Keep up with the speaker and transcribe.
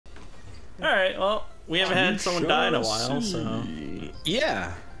Alright, well, we haven't had someone die in a while, so...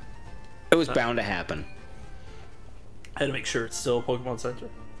 Yeah. It was bound to happen. I had to make sure it's still a Pokemon Center.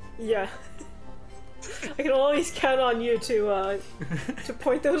 Yeah. I can always count on you to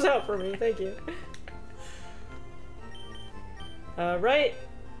point those out for me. Thank you. Right.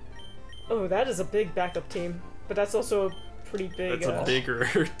 Oh, that is a big backup team, but that's also a pretty big. That's a bigger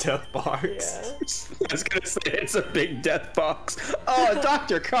death box. Yeah. I was gonna say it's a big death box. Oh,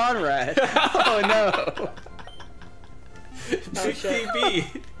 Dr. Conrad. Oh no. Big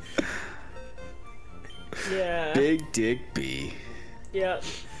DB. Yeah. Big Dick B. Yeah.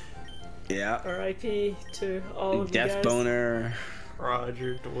 Yeah. R.I.P. to all of you Death guys. Boner.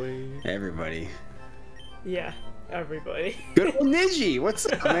 Roger, Dwayne. Everybody. Yeah, everybody. Good old Niji. What's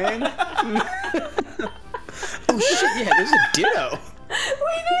up, man? Oh shit! Yeah, there's a Ditto. We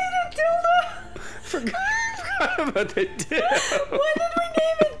named it Dildo. Forgot about the Ditto. When did we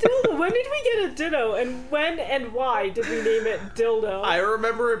name it Dildo? When did we get a Ditto? And when and why did we name it Dildo? I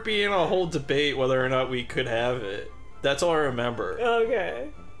remember it being a whole debate whether or not we could have it. That's all I remember. Okay.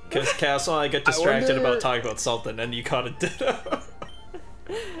 Because Castle and I get distracted wonder- about talking about something, and you caught a ditto.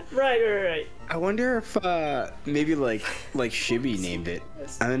 Right. I wonder if maybe like Shibby named it.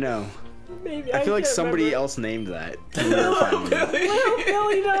 I don't know. Maybe I feel like can't somebody remember. else named that. Little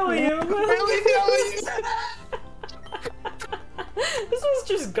Billy W. This was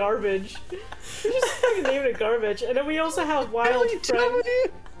just garbage. We just fucking named it garbage, and then we also have Wild Friend.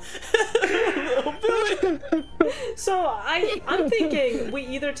 So I'm thinking we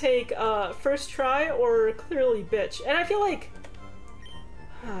either take First Try or Clearly Bitch, and I feel like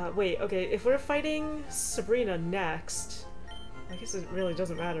wait, okay, if we're fighting Sabrina next, I guess it really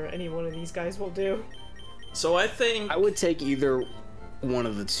doesn't matter. Any one of these guys will do. So I think I would take either one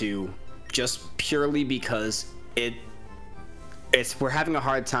of the two, just purely because we're having a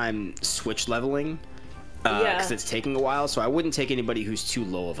hard time switch leveling. Because it's taking a while, so I wouldn't take anybody who's too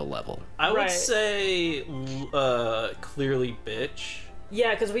low of a level. I would Right. say Clearly Bitch.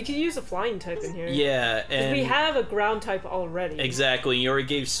 Yeah, because we could use a flying type in here. Yeah, 'Cause and we have a ground type already. exactly. You already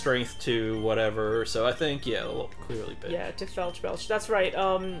gave strength to whatever, so I think Clearly Bitch. Yeah, to Belch. That's right.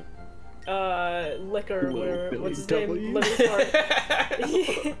 Liquor, whatever. What's his Billy name? W. Living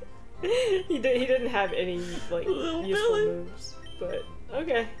Heart. He didn't have any like Little useful Billy. moves, but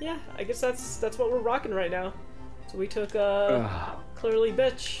okay, yeah. I guess that's what we're rocking right now. So we took Clearly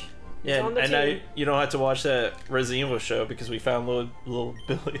Bitch. He's Yeah, on the and team. now you don't have to watch that Resident Evil show because we found little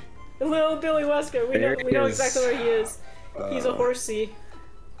Billy. Little Billy Wesker. We There know he is. exactly where he is. He's a horsey.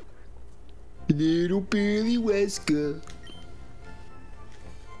 Little Billy Wesker.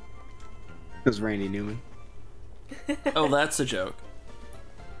 It was Randy Newman. Oh, that's a joke.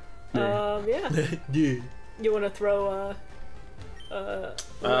 Yeah. Yeah. You want to throw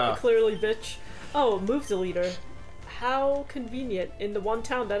Clearly Bitch? Oh, move deleter. How convenient in the one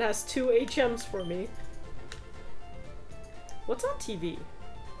town that has 2 HMs for me. What's on TV?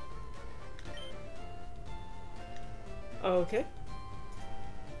 Okay.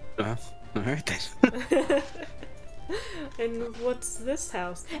 Alright then. And what's this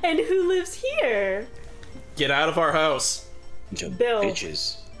house? And who lives here? Get out of our house. Bill.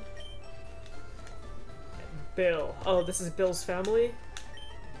 Bitches. Bill. Oh, this is Bill's family?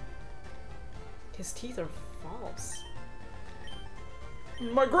 His teeth are false.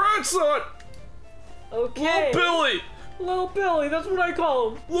 My grandson! Okay. Little Billy! Little Billy, that's what I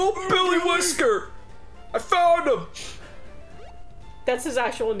call him. Little Billy Whisker! I found him! That's his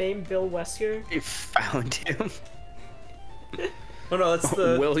actual name, Bill Wesker. I found him. Oh no, that's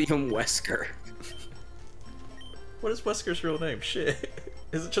the... William Wesker. What is Wesker's real name? Shit.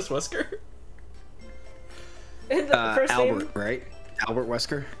 Is it just Wesker? And the first Albert, name? right? Albert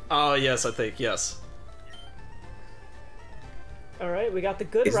Wesker. Oh, yes, I think, yes. Alright, we got the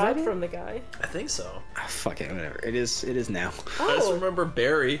good Is rod that it? from the guy. I think so. Ah, fuck it, whatever. It is now. I just Oh, remember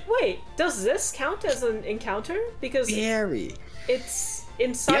Barry. wait, does this count as an encounter? Because Barry. it's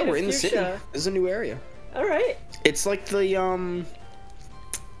inside Yeah, of we're in the city. Fuchsia. This is a new area. Alright. It's like the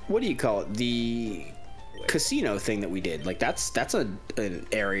what do you call it? The casino thing that we did. Like that's an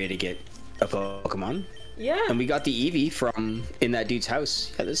area to get a Pokemon. Yeah. And we got the Eevee from in that dude's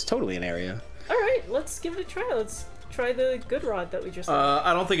house. Yeah, this is totally an area. Alright, let's give it a try. Let's try the good rod that we just had.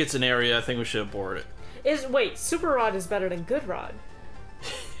 I don't think it's an area. I think we should abort it. Wait, super rod is better than good rod.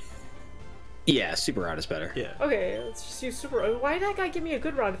 Yeah, Super Rod is better. Yeah. Okay, let's just use super rod. Why did that guy give me a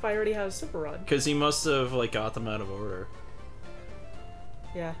good rod if I already have a super rod? Because he must have, like, got them out of order.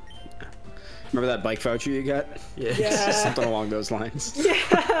 Yeah. Remember that bike voucher you got? Yeah. Yeah. Something along those lines. Yeah,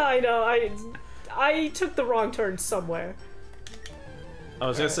 I know. I took the wrong turn somewhere. I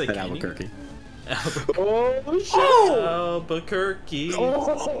was gonna say At Albuquerque. Oh shit! Oh! Albuquerque.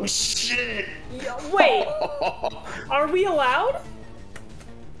 Oh shit! Wait, are we allowed?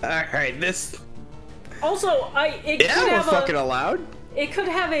 Alright, this... Also, it Yeah, could we're have fucking a allowed. it could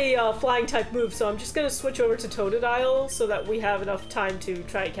have a flying type move, so I'm just gonna switch over to Totodile so that we have enough time to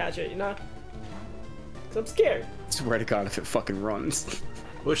try and catch it, you know? 'Cause I'm scared. Swear to God, if it fucking runs.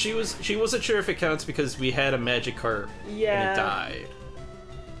 Well, she wasn't sure if it counts because we had a magic carp Yeah. and it died.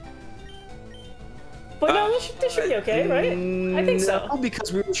 But no, this should be okay, right? I think so. No,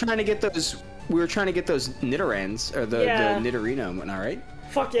 because we were trying to get those. We were trying to get those Nidorans or the Nidorino and whatnot, right?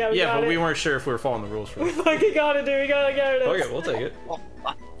 Fuck yeah, we Yeah, got but it. we weren't sure if we were following the rules for We it. fucking got it, dude. We gotta get it. Okay, we'll take it.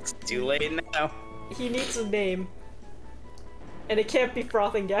 It's too late now. He needs a name. And it can't be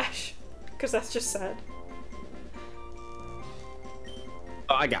Frothing Gash. Because that's just sad.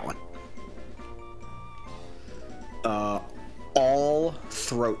 Oh, I got one. All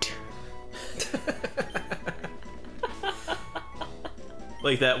throat.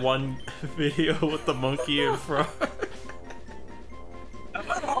 Like that one video with the monkey and frog.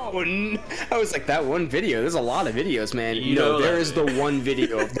 Oh, I was like, that one video. There's a lot of videos, man. You know there that is the one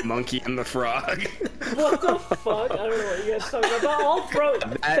video of the monkey and the frog. What the fuck? I don't know what you guys talking about. But all throat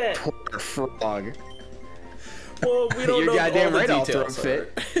That fit. poor frog. Well, we don't You're know goddamn all right, the all details.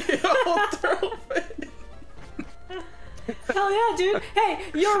 throat fit. All throat fit. Hell yeah, dude. Hey,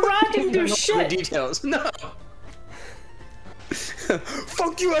 your rat didn't do The shit. details. No.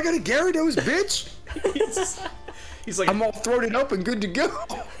 Fuck you! I got a Gyarados, bitch. He's like, I'm all throated up and good to go.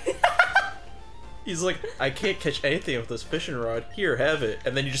 he's like, I can't catch anything with this fishing rod. Here, have it.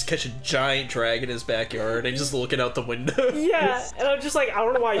 And then you just catch a giant dragon in his backyard, and he's just looking out the window. Yeah, and I'm just like, I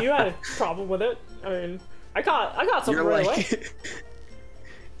don't know why you had a problem with it. I mean, I got something You're right away. like,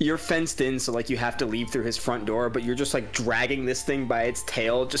 you're fenced in, so like you have to leave through his front door, but you're just like dragging this thing by its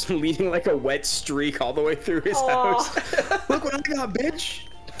tail, just leading like a wet streak all the way through his Aw. house. Look what I got, bitch!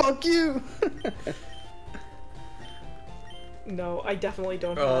 Fuck you! No, I definitely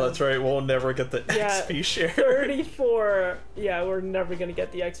don't have. Oh, that's right. We'll never get the Yeah, XP share. 34. Yeah, we're never gonna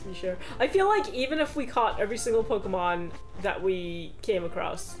get the XP share. I feel like even if we caught every single Pokemon that we came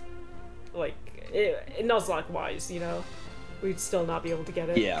across, like, Nuzlocke wise, you know, we'd still not be able to get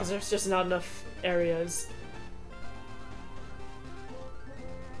it. Yeah. Because there's just not enough areas.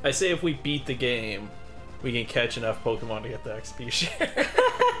 I say if we beat the game, we can catch enough Pokemon to get the XP share.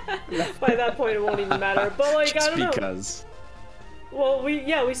 By that point, it won't even matter. But, like, Just I don't know. because. Well,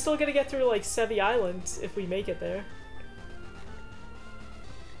 we still gotta get through, like, Sevi Island if we make it there.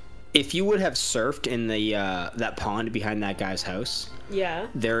 If you would have surfed in the that pond behind that guy's house, Yeah.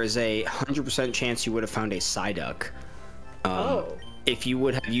 there is a 100% chance you would have found a Psyduck. Oh. If you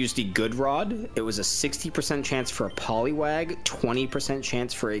would have used the Good Rod, it was a 60% chance for a Poliwag, 20%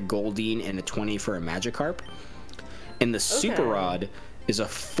 chance for a Goldeen, and a 20 for a Magikarp. And the Super Okay. Rod is a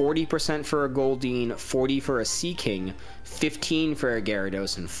 40% for a Goldeen, 40 for a Seaking, 15 for a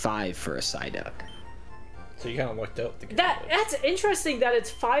Gyarados, and 5 for a Psyduck. So you kind of lucked out. That's interesting that it's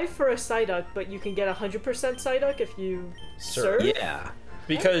 5 for a Psyduck, but you can get 100% Psyduck if you surf. Yeah.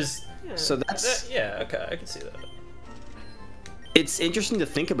 Because Yeah. So that's... yeah, okay, I can see that. It's interesting to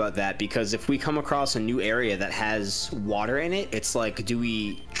think about that, because if we come across a new area that has water in it, it's like, do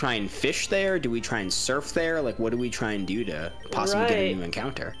we try and fish there? Do we try and surf there? Like, what do we try and do to possibly get a Right. new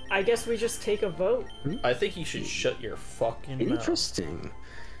encounter? I guess we just take a vote. I think you should shut your fucking mouth. Interesting.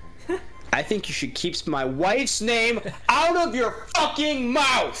 I think you should keep my wife's name out of your fucking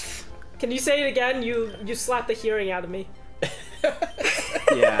mouth! Can you say it again? You slapped the hearing out of me.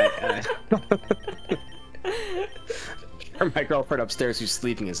 Yeah. My girlfriend upstairs who's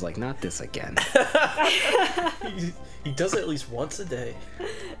sleeping is like, not this again. He does it at least once a day.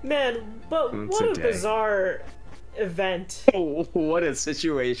 Man, but Once what a a day. bizarre event. Oh, what a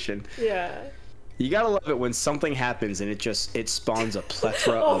situation. Yeah. You gotta love it when something happens and it spawns a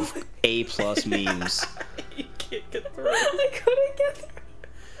plethora Oh. of A+ memes. You can't get through. I couldn't get through.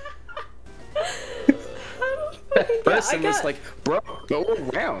 I don't fucking get- Person I was got- like, bro, go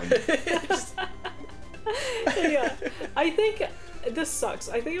around. Yeah, I think this sucks.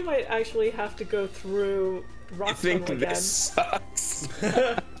 I think I might actually have to go through I Rock think Tunnel again. this sucks.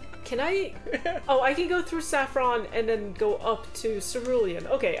 Can I? Oh, I can go through Saffron and then go up to Cerulean.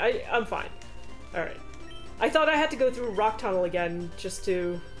 Okay, I'm fine. All right. I thought I had to go through Rock Tunnel again just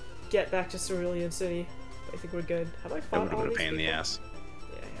to get back to Cerulean City. I think we're good. Have I That fought would have all been a these pain in the people? ass.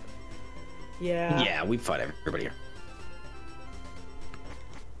 Yeah. Yeah, we fought everybody here.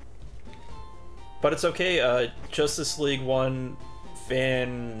 But it's okay. Justice League won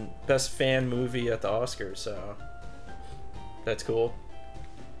best fan movie at the Oscars, so that's cool.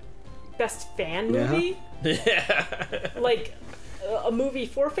 best fan movie. Yeah. Like a movie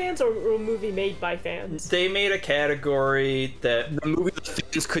for fans or a movie made by fans. They made a category that The movie the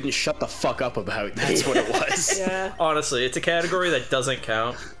fans couldn't shut the fuck up about. That's what it was. Yeah. honestly, it's a category that doesn't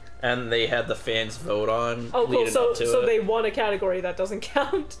count, and they had the fans vote on. Oh, cool. leading So up to so it. they won a category that doesn't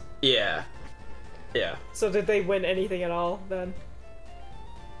count. Yeah. Yeah. So did they win anything at all then?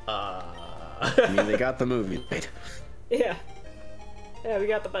 I mean, they got the movie made. Yeah. Yeah, we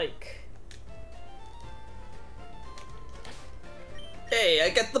got the bike. Hey, I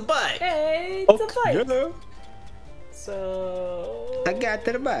got the bike. Hey, it's a bike. Yeah. So I got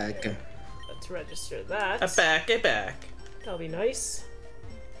to the back. let's register that. A back. That'll be nice.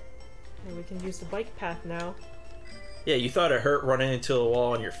 And we can use the bike path now. Yeah, you thought it hurt running into a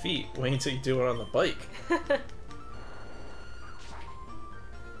wall on your feet. Wait until you do it on the bike.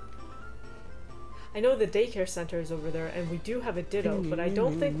 I know the daycare center is over there, and we do have a Ditto, but I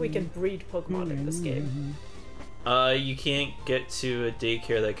don't think we can breed Pokemon in this game. You can't get to a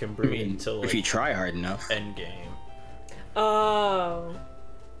daycare that can breed until like If you try hard enough. endgame. Oh.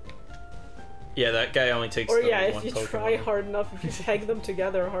 Yeah, that guy only takes Or the yeah, one if you Pokemon. try hard enough, if you peg them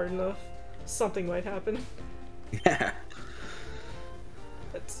together hard enough, something might happen. Yeah.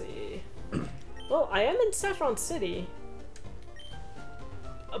 Let's see. Well, I am in Saffron City.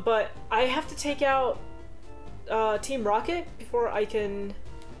 But I have to take out Team Rocket before I can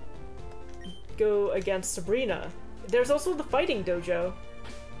go against Sabrina. There's also the Fighting Dojo,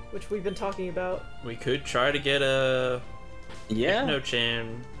 which we've been talking about. We could try to get a Yeah.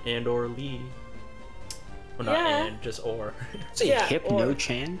 Hypno-chan and or Lee. Well, not Yeah. and, just or. Say Yeah,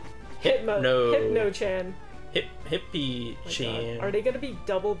 Hypno-chan? Hypno-chan. Hippie-chan. Are they gonna be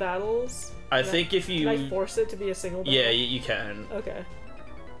double battles? I Can think if you... Can I force it to be a single battle? Yeah, you can. Okay.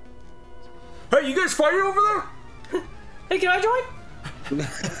 Hey, you guys fighting over there? Hey, can I join?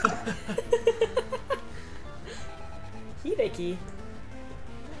 Hideki.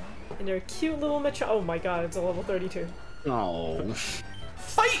 And they're cute little macho. Oh my god, it's a level 32. Oh.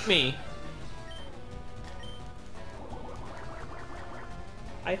 Fight me!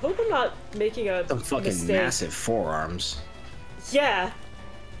 I hope I'm not making a Some fucking mistake. massive forearms. Yeah.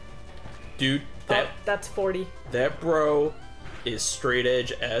 Dude, Oh, that's 40. that bro is straight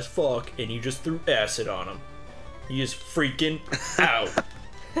edge as fuck, and you just threw acid on him. He is freaking out.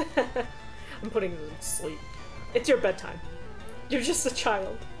 I'm putting him to sleep. It's your bedtime. You're just a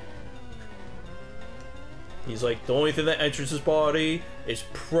child. He's like, the only thing that enters his body is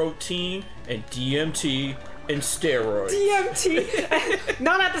protein and DMT and steroids. DMT!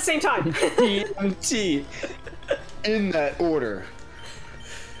 Not at the same time. DMT. In that order.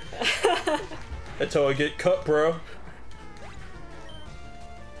 That's how I get cut, bro.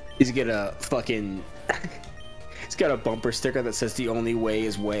 He's got a fucking... He's got a bumper sticker that says the only way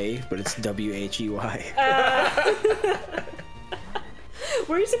is way, but it's W-H-E-Y.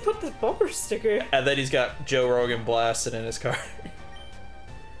 Where does he put this bumper sticker? And then he's got Joe Rogan blasting in his car.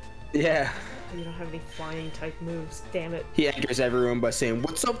 Yeah. You don't have any flying type moves. Damn it. He enters everyone by saying,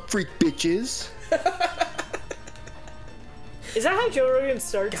 "What's up, freak bitches?" Is that how Joe Rogan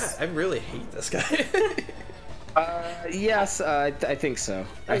starts? God, I really hate this guy. Yes, I think so.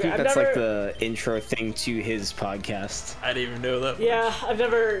 I Okay, think I've that's like never- the intro thing to his podcast. I didn't even know that. Yeah, I've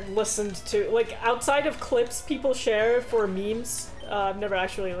never listened to, like, outside of clips people share for memes, I've never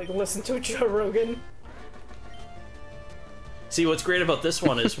actually, like, listened to Joe Rogan. See, what's great about this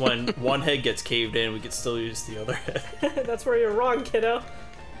one is when one head gets caved in, we can still use the other head. That's where you're wrong, kiddo.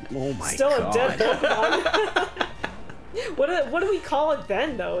 Oh my Still god. a dead Pokemon. What do we call it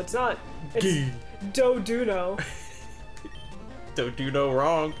then, though? It's not... It's Doduno. Don't do no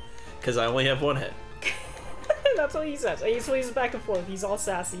wrong, because I only have one head. That's what he says. He swings back and forth. He's all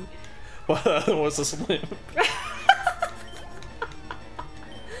sassy. Well, the other one's a slim.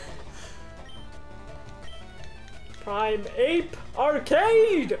 Prime Ape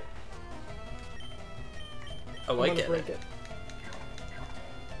Arcade! I I'm like gonna it. break it.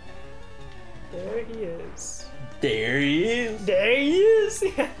 There he is. There he is. There he is!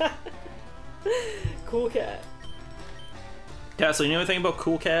 Cool cat. Castle, you know anything about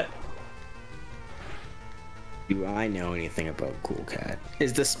Cool Cat? Do I know anything about Cool Cat?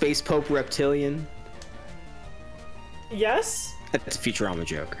 Is the Space Pope reptilian? Yes? That's a Futurama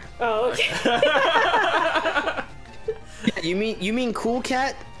joke. Oh, okay. You mean Cool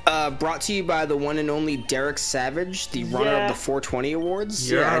Cat? Brought to you by the one and only Derek Savage, the runner Yeah. of the 420 Awards.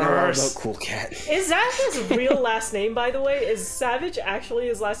 Yeah, I know all Yes. about Cool Cat. Is that his real last name, by the way? Is Savage actually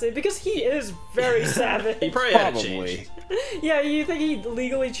his last name? Because he is very savage. He probably had it Probably. changed. Yeah, you think he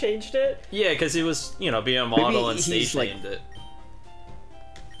legally changed it? Yeah, because he was, being a model and he's stage like- named it.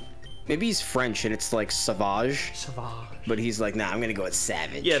 Maybe he's French and it's like Sauvage. Sauvage. But he's like, nah, I'm gonna go with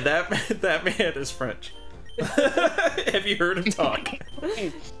Savage. Yeah, that man is French. Have you heard him talk?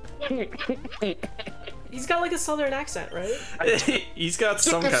 He's got like a southern accent, right? He's got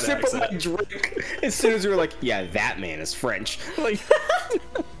some kind of accent. Drink. As soon as we were like, yeah, that man is French. Like,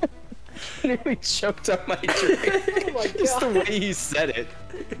 nearly choked up my drink. Oh my Just the God. way he said it.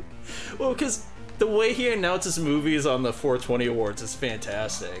 Well, because the way he announces movies on the 420 Awards is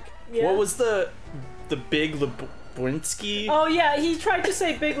fantastic. Yeah. What was the Big Lebowski? Oh yeah, he tried to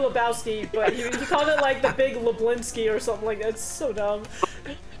say Big Lebowski, but he called it like the Big Leblinski or something like that. It's so dumb.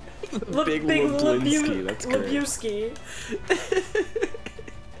 Big Leblinski, that's great. Lebowski.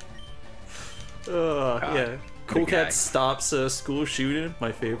 Yeah. Cool guy. Cat stops a school shooting.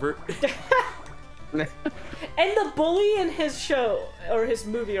 My favorite. And the bully in his show or his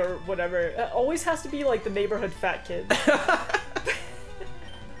movie or whatever always has to be like the neighborhood fat kid.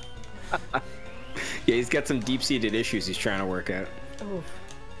 Yeah, he's got some deep-seated issues he's trying to work out. Oh,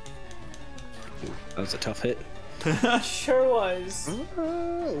 That was a tough hit. sure was.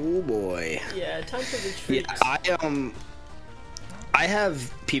 Oh boy. Yeah, time for retreat. Yeah, I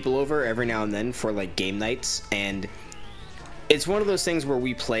have people over every now and then for like game nights, and it's one of those things where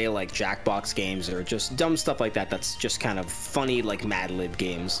we play like Jackbox games or just dumb stuff like that. That's just kind of funny, like Mad Lib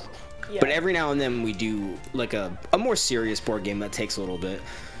games. Yeah. But every now and then we do like a more serious board game that takes a little bit.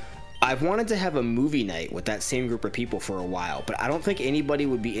 I've wanted to have a movie night with that same group of people for a while, but I don't think anybody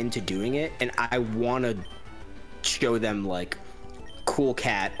would be into doing it, and I want to show them like Cool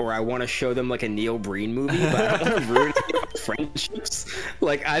Cat, or I want to show them like a Neil Breen movie, but I don't want to ruin friendships.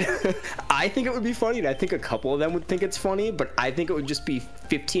 Like I think it would be funny, and I think a couple of them would think it's funny, but I think it would just be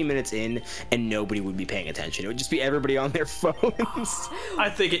 15 minutes in and nobody would be paying attention. It would just be everybody on their phones.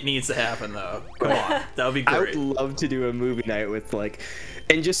 I think it needs to happen though. Come on, that would be I great. would love to do a movie night with like,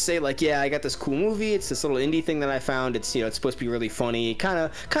 and just say like, yeah, I got this cool movie. It's this little indie thing that I found. It's, you know, it's supposed to be really funny, kind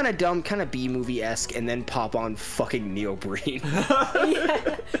of dumb, kind of B movie esque, and then pop on fucking Neil Breen.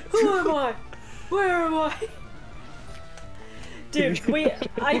 Yeah. Who am I? Where am I? Dude,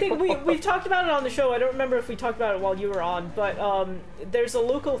 I think we've talked about it on the show. I don't remember if we talked about it while you were on, but there's a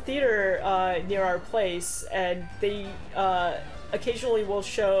local theater near our place, and they occasionally will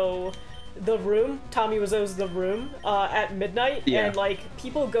show The Room, Tommy Wiseau's The Room, at midnight, Yeah. and like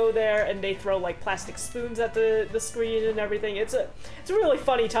people go there and they throw like plastic spoons at the screen and everything. It's a really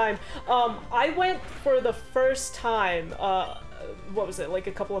funny time. I went for the first time. What was it, like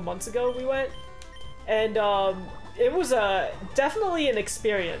a couple of months ago? We went, and it was definitely an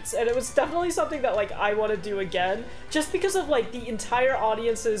experience, and it was definitely something that like I want to do again, just because of like the entire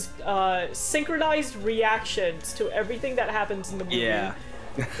audience's synchronized reactions to everything that happens in the movie. Yeah.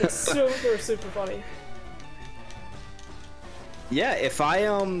 It's super funny. Yeah, if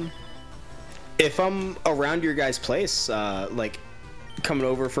I'm around your guys' place, like coming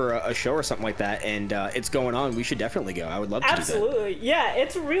over for a show or something like that, and it's going on, we should definitely go. I would love to do Absolutely, yeah,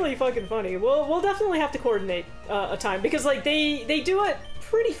 it's really fucking funny. We'll definitely have to coordinate a time, because like they do it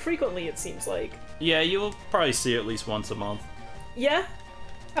pretty frequently, it seems like. Yeah, you'll probably see it at least once a month. Yeah.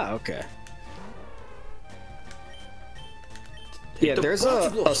 that. Oh, okay. Yeah, there's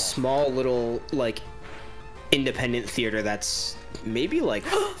a small little like independent theater that's maybe like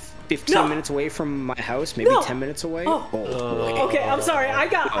 15 No. minutes away from my house, maybe No. 10 minutes away. Oh. boy. Okay, I'm sorry.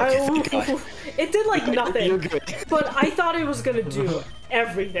 Okay, thank God. It did like nothing. You're good. But I thought it was gonna do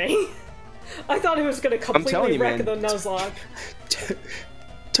everything. I thought it was gonna telling completely you, wreck man. the Nuzlocke.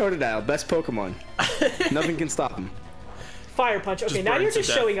 Totodile, best Pokemon. Nothing can stop him. Fire punch. Okay, Just now burns you're to just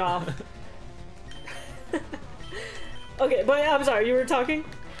death. showing off. Okay, but I'm sorry. You were talking.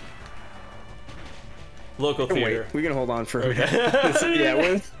 Local Wait, theater. we can hold on for a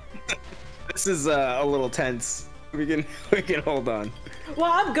minute. This is a little tense. We can hold on.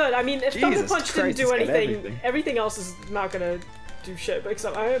 Well, I'm good. I mean, if Thunder Jesus Punch Christ, didn't do it's got anything, everything else is not gonna do shit.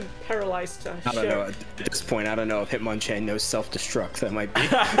 Except I am paralyzed to I don't shit. know. At this point, I don't know if Hitmonchan knows self-destruct. That might be.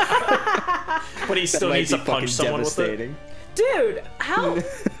 But he still that might needs be to punch fucking someone with it. devastating. Dude, how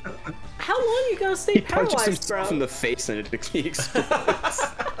long you gonna stay He punches paralyzed, himself bro? in the face and it explodes.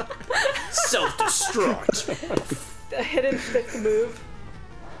 Self-destruct. A hidden fifth move.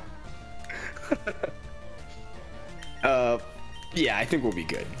 Yeah, I think we'll be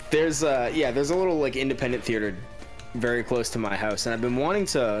good. There's a little like independent theater very close to my house, and I've been wanting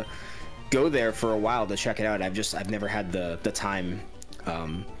to go there for a while to check it out. I've never had the time,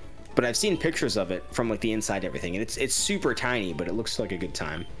 but I've seen pictures of it from like the inside and everything, and it's super tiny, but it looks like a good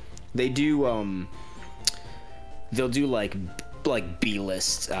time. They do they'll do like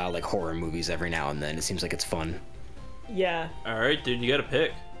B-list like horror movies every now and then. It seems like it's fun. Yeah. All right, dude, you got to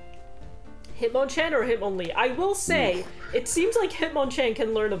pick. Hitmonchan or Hitmonlee? I will say, it seems like Hitmonchan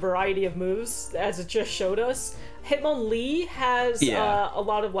can learn a variety of moves, as it just showed us. Hitmonlee has a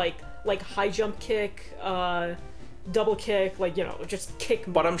lot of like high jump kick, double kick, like, you know, just kick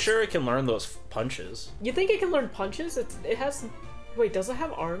moves. But I'm sure it can learn those punches. You think it can learn punches? It has... Wait, does it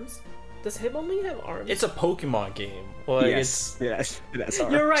have arms? Does Hitmonlee have arms? It's a Pokemon game. Like, yes, that's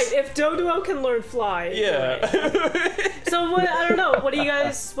arms. You're right. If Doduo can learn fly, yeah. Right. So what? I don't know. What do you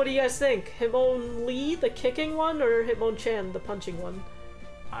guys think? Hitmonlee, the kicking one, or Hitmonchan, the punching one?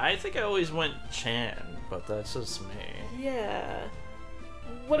 I think I always went Chan, but that's just me. Yeah.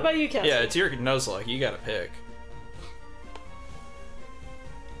 What about you, Cassie? Yeah, it's your Nuzlocke. You gotta pick.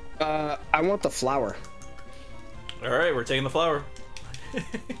 I want the flower. All right, we're taking the flower.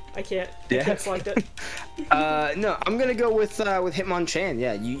 I can't select it. No, I'm gonna go with Hitmonchan.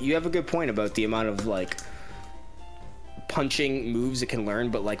 Yeah, you have a good point about the amount of like punching moves it can learn,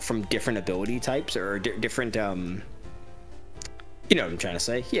 but like from different ability types or different you know what I'm trying to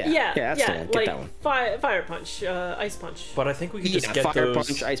say? Yeah, that's the one. Get like that one. Fire punch, ice punch. But I think we could just get fire those.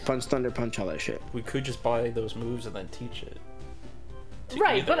 punch, ice punch, thunder punch, all that shit. We could just buy those moves and then teach it.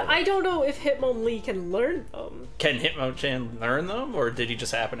 Right, but I don't know if Hitmonlee can learn them. Can Hitmonchan learn them, or did he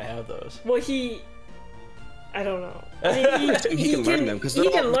just happen to have those? Well, I don't know. I mean, he can learn them because he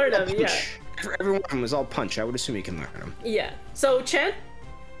can learn them. Yeah. Every one of them is all punch. I would assume he can learn them. Yeah. So Chan.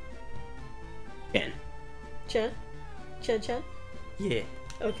 Chan. Yeah.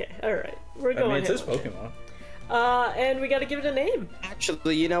 Okay. All right. We're going. I mean, it's his Pokemon. And we got to give it a name.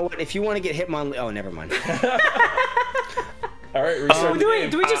 Actually, you know what? If you want to get Hitmonlee, oh, never mind. All right, restart the game.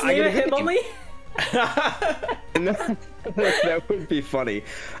 Do we just name it Hitmonlee? No, that would be funny.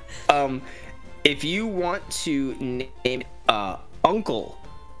 If you want to name Uncle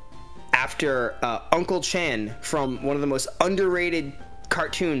after Uncle Chan from one of the most underrated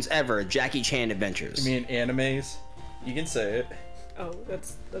cartoons ever, Jackie Chan Adventures. You mean animes? You can say it. Oh,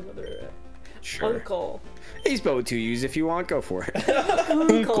 that's another. Sure. Uncle. He's both to use if you want. Go for it.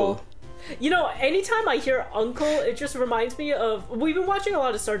 Uncle. You know, anytime I hear Uncle, it just reminds me of... We've been watching a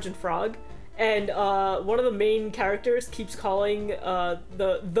lot of Sergeant Frog, and one of the main characters keeps calling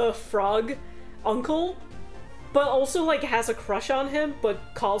the frog Uncle, but also, like, has a crush on him, but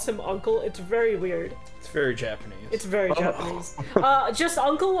calls him Uncle. It's very weird. It's very Japanese. It's very Japanese. Just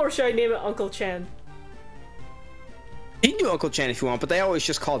Uncle, or should I name it Uncle Chan? You can do Uncle Chan if you want, but they always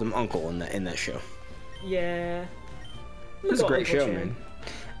just called him Uncle in that show. Yeah. It was a great show, man.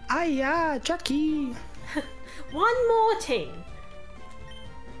 Hiya, Chucky. One more thing.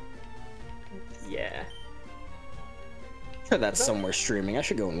 Yeah. That's somewhere streaming. I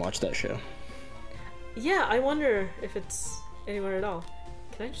should go and watch that show. Yeah, I wonder if it's anywhere at all.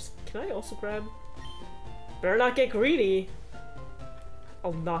 Can I also grab? Better not get greedy.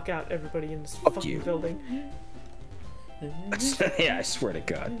 I'll knock out everybody in this fucking building. Yeah, I swear to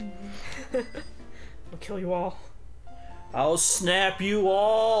God. I'll kill you all. I'll snap you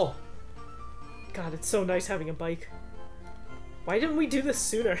all. God, it's so nice having a bike. Why didn't we do this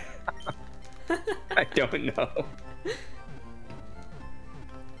sooner? I don't know.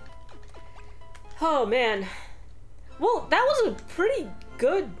 Oh, man. Well, that was a pretty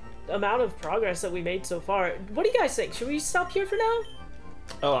good amount of progress that we made so far. What do you guys think? Should we stop here for now?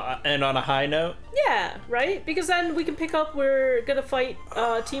 Oh, and on a high note? Yeah, right? Because then we can pick up, we're gonna fight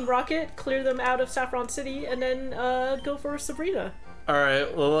Team Rocket, clear them out of Saffron City, and then go for Sabrina.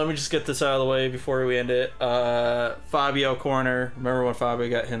 Alright, well, let me just get this out of the way before we end it. Fabio Corner. Remember when Fabio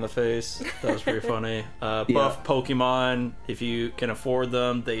got hit in the face? That was pretty funny. Buff Pokemon. If you can afford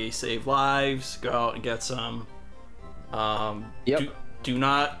them, they save lives. Go out and get some. Do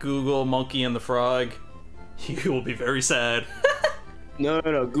not Google Monkey and the Frog. You will be very sad. No.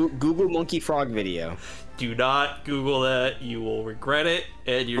 Google Monkey Frog video. Do not Google that. You will regret it,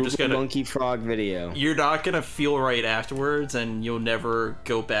 and you're just gonna Monkey Frog video. You're not gonna feel right afterwards, and you'll never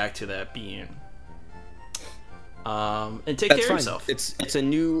go back to that being. And take care of yourself. It's a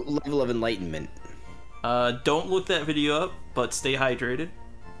new level of enlightenment. Don't look that video up, but stay hydrated.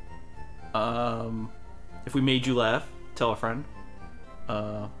 If we made you laugh, tell a friend.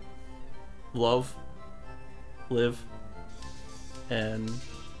 Love, live, and